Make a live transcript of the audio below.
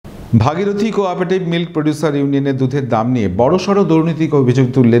Bhagirathi cooperative milk producer ইউনিয়নের দুধের দাম নিয়ে বড়সড় দুর্নীতির অভিযোগ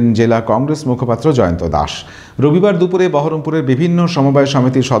তুললেন জেলা কংগ্রেস মুখপাত্র জয়ন্ত দাস। রবিবার দুপুরে বহরমপুরের বিভিন্ন সমবায়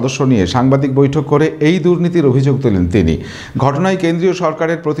সমিতির সদস্য নিয়ে সাংবাদিক বৈঠক করে এই দুর্নীতির অভিযোগ তোলেন তিনি। ঘটনায় কেন্দ্রীয়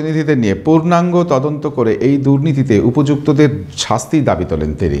সরকারের প্রতিনিধিদের নিয়ে পূর্ণাঙ্গ তদন্ত করে এই দুর্নীতিতে উপযুক্তদের শাস্তির দাবি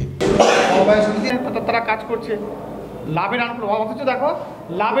তোলেন তিনি। তারা কাজ করছে লাভের আন অথচ দেখো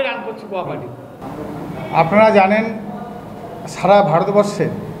লাভের আন করছে কোঅপারেটিভ। আপনারা জানেন সারা ভারতবর্ষে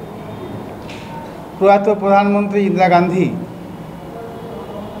প্রয়াত প্রধানমন্ত্রী ইন্দিরা গান্ধী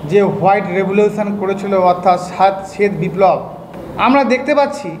যে হোয়াইট রেভলিউশন করেছিল, অর্থাৎ শ্বেত বিপ্লব, আমরা দেখতে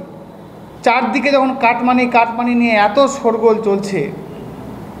পাচ্ছি চারদিকে যখন কাটমানি নিয়ে এত শোরগোল চলছে,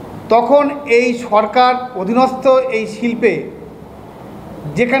 তখন এই সরকার অধীনস্থ এই শিল্পে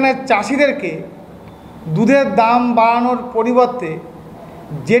যেখানে চাষিদেরকে দুধের দাম বাড়ানোর পরিবর্তে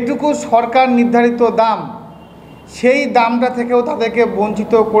যেটুকু সরকার নির্ধারিত দাম, সেই দামটা থেকেও তাদেরকে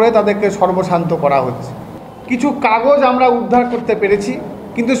বঞ্চিত করে তাদেরকে সর্বশান্ত করা হচ্ছে। কিছু কাগজ আমরা উদ্ধার করতে পেরেছি,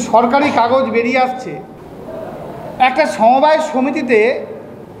 কিন্তু সরকারি কাগজ বেরিয়ে আসছে। একটা সমবায়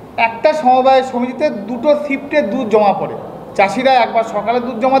সমিতিতে দুটো শিফটে দুধ জমা পড়ে। চাষিরা একবার সকালে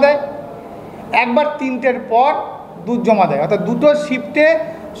দুধ জমা দেয়, একবার 3টের পর দুধ জমা দেয়, অর্থাৎ দুটো শিফটে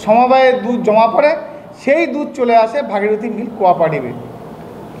সমবায়ে দুধ জমা পড়ে। সেই দুধ চলে আসে ভাগীরথী মিল্ক কোঅপারেটিভে।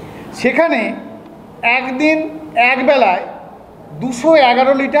 সেখানে একদিন একবেলায়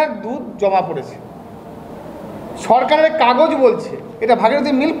 211 লিটার দুধ জমা পড়েছে। সরকারের কাগজ বলছে, এটা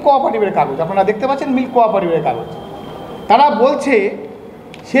ভাগীরথী মিল্ক কোঅপারেটিভের কাগজ, আপনারা দেখতে পাচ্ছেন মিল্ক কোঅপারেটিভের কাগজ। তারা বলছে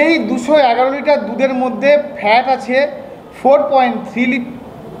সেই 211 লিটার দুধের মধ্যে ফ্যাট আছে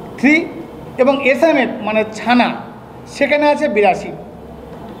 4.3 এবং এসএমএফ মানে ছানা সেখানে আছে 82,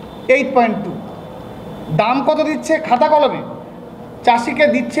 8.2। দাম কত দিচ্ছে খাতা কলমে? চাষিকে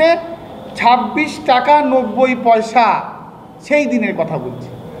দিচ্ছে 26 টাকা 90 পয়সা। সেই দিনের কথা বলছি।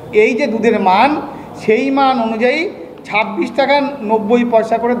 এই যে দুধের মান, সেই মান অনুযায়ী 26 টাকা 90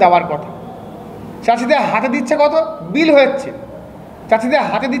 পয়সা করে দেওয়ার কথা। চাষিদের হাতে দিচ্ছে কত? বিল হয়েছে, চাষিদের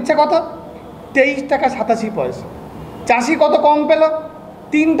হাতে দিচ্ছে কত? 23 টাকা 87 পয়সা। চাষি কত কম পেল?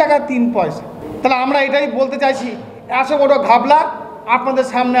 3 টাকা 3 পয়সা। তাহলে আমরা এটাই বলতে চাইছি, এত বড় ঘাবলা আপনাদের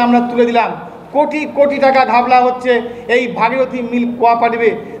সামনে আমরা তুলে দিলাম। কোটি কোটি টাকা ঘাবলা হচ্ছে এই ভাগীরথী মিল্ক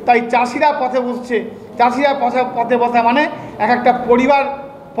কোঅপারেটিভে। তাই চাষিরা পথে বসছে। চাষিরা পথে বসা মানে এক একটা পরিবার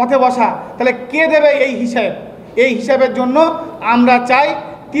পথে বসা। তাহলে কে দেবে এই হিসাব? এই হিসাবের জন্য আমরা চাই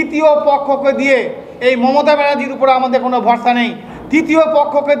তৃতীয় পক্ষকে দিয়ে, এই মমতা ব্যানার্জির উপরে আমাদের কোনো ভরসা নেই, তৃতীয়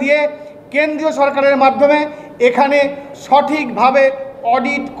পক্ষকে দিয়ে কেন্দ্রীয় সরকারের মাধ্যমে এখানে সঠিকভাবে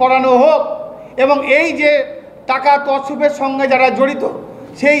অডিট করানো হোক এবং এই যে টাকা তছরূপের সঙ্গে যারা জড়িত,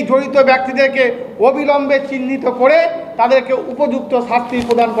 সেই জড়িত ব্যক্তিদেরকে অবিলম্বে চিহ্নিত করে তাদেরকে উপযুক্ত শাস্তি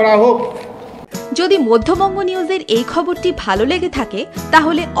প্রদান করা হোক। যদি মধ্যবঙ্গ নিউজের এই খবরটি ভালো লেগে থাকে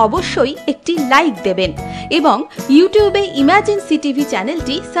তাহলে অবশ্যই একটি লাইক দেবেন এবং ইউটিউবে ইমার্জেন্সি টিভি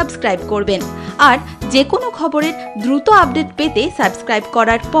চ্যানেলটি সাবস্ক্রাইব করবেন। আর যে কোনো খবরের দ্রুত আপডেট পেতে সাবস্ক্রাইব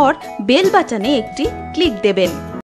করার পর বেল বাটনে একটি ক্লিক দেবেন।